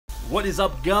What is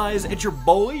up, guys? It's your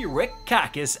boy Rick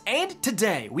Kakis, and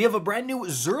today we have a brand new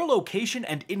Xur Location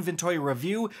and Inventory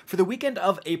review for the weekend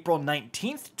of April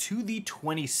 19th to the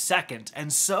 22nd,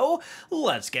 and so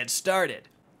let's get started.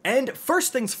 And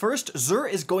first things first,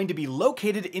 Xur is going to be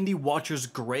located in the Watcher's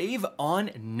Grave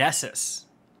on Nessus.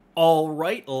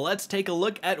 Alright, let's take a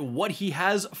look at what he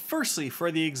has. Firstly,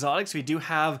 for the exotics, we do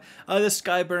have the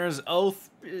Skyburner's Oath,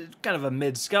 kind of a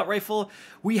mid-scout rifle.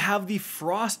 We have the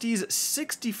Frosty's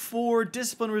 64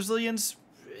 Discipline Resilience.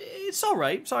 It's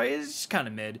alright, sorry, it's kind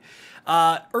of mid.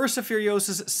 Ursa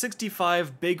Furios's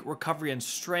 65 Big Recovery and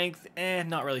Strength,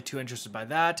 not really too interested by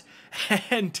that.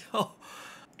 And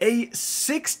a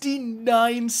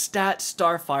 69 stat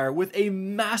Starfire with a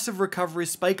massive recovery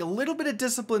spike, a little bit of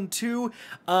discipline too.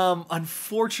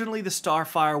 Unfortunately, the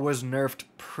Starfire was nerfed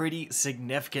pretty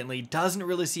significantly. Doesn't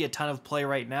really see a ton of play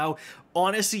right now.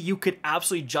 Honestly, you could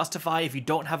absolutely justify, if you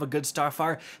don't have a good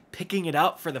Starfire, picking it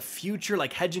up for the future,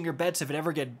 like hedging your bets if it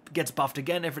ever gets buffed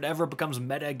again, if it ever becomes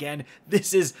meta again.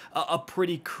 This is a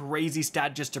pretty crazy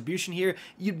stat distribution here.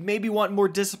 You'd maybe want more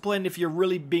discipline if you're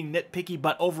really being nitpicky,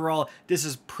 but overall, this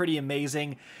is pretty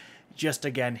amazing. Just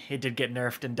again, it did get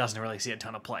nerfed and doesn't really see a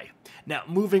ton of play. Now,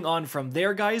 moving on from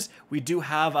there, guys, we do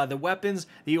have the weapons.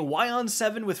 The Wyon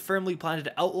 7 with Firmly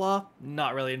Planted Outlaw,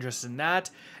 not really interested in that.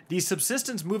 The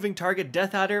Subsistence Moving Target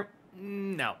Death Adder,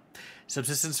 no.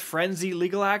 Subsistence Frenzy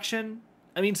Legal Action,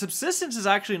 I mean, Subsistence is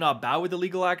actually not bad with the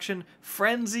legal action.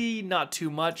 Frenzy, not too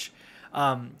much,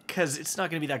 because it's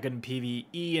not going to be that good in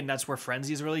PvE, and that's where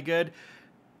Frenzy is really good.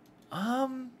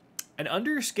 An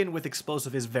Under Your Skin with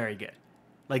Explosive is very good.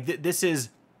 Like, this is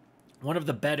one of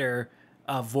the better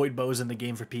void bows in the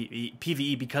game for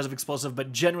PvE because of explosive,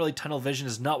 but generally Tunnel Vision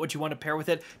is not what you want to pair with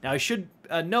it. Now, I should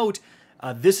note,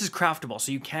 this is craftable,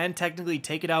 so you can technically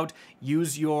take it out,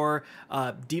 use your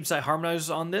Deep Sight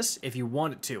Harmonizers on this if you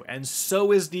want it to, and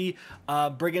so is the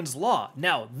Brigand's Law.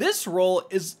 Now, this role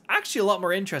is actually a lot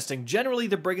more interesting. Generally,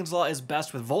 the Brigand's Law is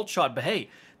best with Volt Shot, but hey,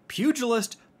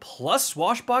 Pugilist plus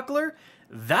Swashbuckler,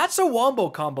 that's a wombo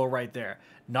combo right there.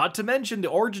 Not to mention, the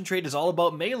origin trait is all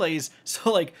about melees,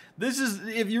 so like, this is,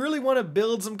 if you really want to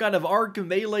build some kind of arc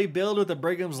melee build with the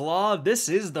Brigand's Law, this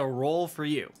is the role for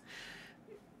you.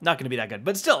 Not going to be that good,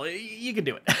 but still, you can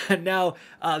do it. Now,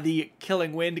 the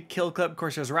Killing Wind, Kill Clip,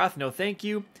 Corsair's Wrath, no thank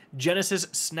you. Genesis,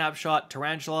 Snapshot,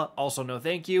 Tarantula, also no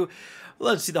thank you.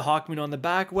 Let's see the Hawkmoon on the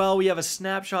back. Well, we have a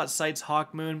Snapshot Sights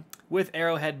Hawkmoon with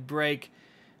Arrowhead Break.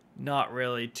 Not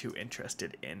really too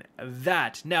interested in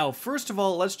that. Now, first of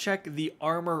all, let's check the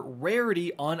armor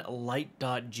rarity on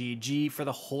Light.gg for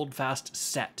the Holdfast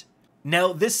set.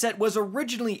 Now, this set was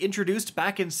originally introduced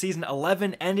back in Season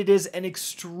 11, and it is an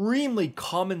extremely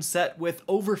common set with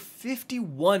over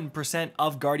 51%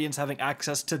 of Guardians having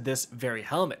access to this very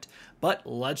helmet. But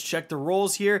let's check the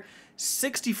rolls here.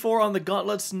 64 on the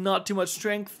gauntlets, not too much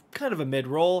strength, kind of a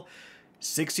mid-roll.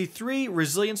 63,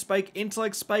 Resilience Spike,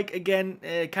 Intellect Spike, again,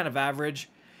 kind of average.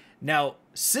 Now,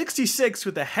 66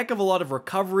 with a heck of a lot of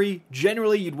recovery.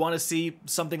 Generally, you'd want to see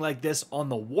something like this on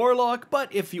the Warlock,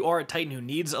 but if you are a Titan who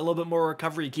needs a little bit more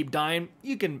recovery, you keep dying,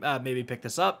 you can maybe pick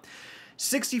this up.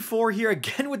 64 here,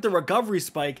 again with the recovery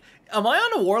spike. Am I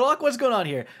on a Warlock? What's going on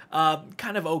here?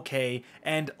 Kind of okay,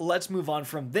 and let's move on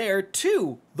from there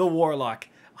to the Warlock.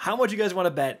 How much you guys want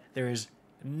to bet there is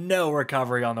no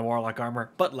recovery on the Warlock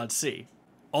armor, but let's see.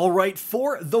 Alright,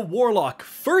 for the Warlock,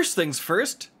 first things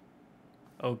first.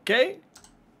 Okay.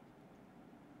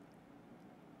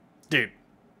 Dude,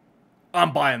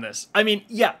 I'm buying this. I mean,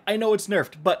 yeah, I know it's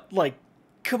nerfed, but like,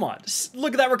 come on,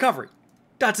 look at that recovery.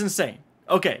 That's insane.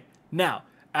 Okay, now,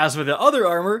 as with the other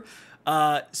armor,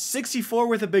 64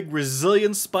 with a big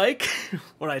resilience spike.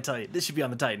 What did I tell you? This should be on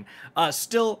the Titan.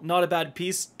 Still not a bad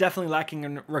piece. Definitely lacking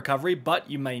in recovery, but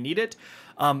you may need it.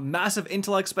 Massive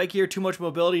intellect spike here. Too much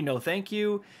mobility. No thank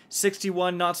you.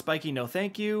 61 not spiky. No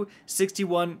thank you.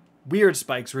 61 weird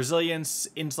spikes. Resilience,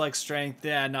 intellect, strength.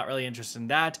 Yeah, not really interested in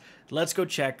that. Let's go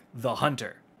check the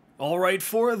Hunter. All right,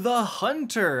 for the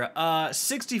Hunter.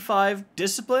 65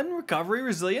 discipline, recovery,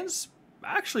 resilience.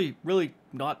 Actually, really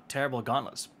not terrible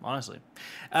gauntlets, honestly.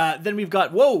 Then we've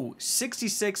got,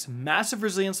 66 massive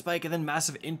resilience spike and then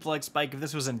massive intellect spike. If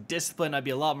this was in discipline, I'd be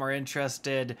a lot more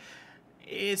interested.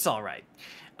 It's all right.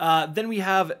 Then we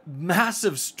have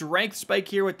massive strength spike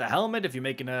here with the helmet. If you're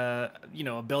making a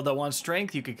build that wants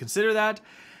strength, you could consider that.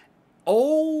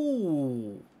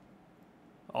 Oh,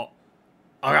 all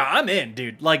right, I'm in,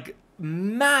 dude. Like,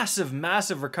 massive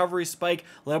recovery spike,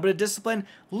 a little bit of discipline,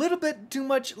 a little bit too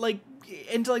much, like,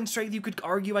 intellect and strength, you could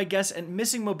argue, I guess, and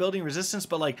missing mobility and resistance,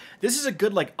 but, like, this is a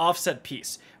good, like, offset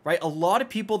piece, right? A lot of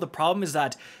people, the problem is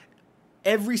that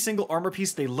every single armor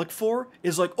piece they look for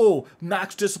is like, oh,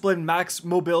 max discipline, max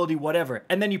mobility, whatever.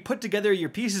 And then you put together your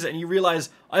pieces and you realize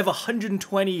I have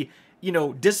 120,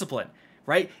 discipline.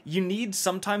 Right? You need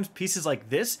sometimes pieces like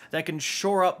this that can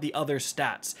shore up the other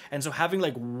stats. And so having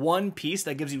like one piece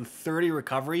that gives you 30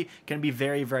 recovery can be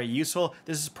very, very useful.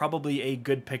 This is probably a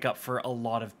good pickup for a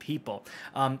lot of people.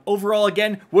 Overall,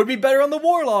 again, would be better on the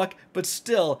Warlock, but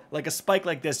still, like a spike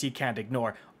like this, you can't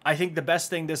ignore. I think the best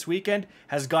thing this weekend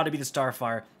has got to be the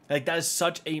Starfire. Like, that is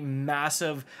such a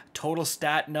massive total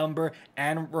stat number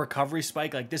and recovery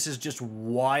spike. Like, this is just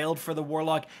wild for the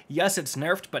Warlock. Yes, it's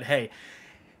nerfed, but hey,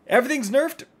 everything's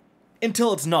nerfed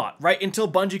until it's not, right? Until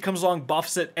Bungie comes along,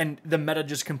 buffs it, and the meta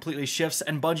just completely shifts,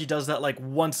 and Bungie does that like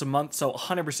once a month, so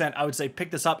 100% I would say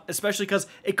pick this up, especially because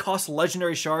it costs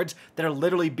legendary shards that are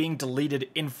literally being deleted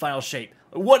in final shape.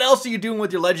 What else are you doing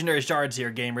with your legendary shards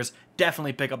here, gamers?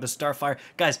 Definitely pick up the Starfire.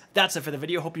 Guys, that's it for the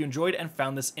video. Hope you enjoyed and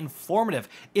found this informative.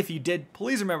 If you did,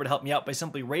 please remember to help me out by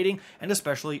simply rating and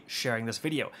especially sharing this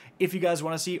video. If you guys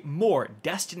want to see more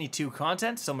Destiny 2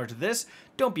 content similar to this,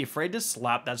 don't be afraid to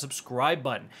slap that subscribe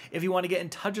button. If you want to get in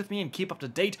touch with me and keep up to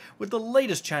date with the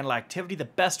latest channel activity, the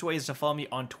best way is to follow me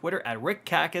on Twitter at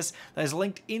RickCacus. That is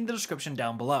linked in the description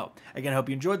down below. Again, I hope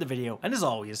you enjoyed the video, and as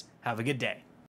always, have a good day.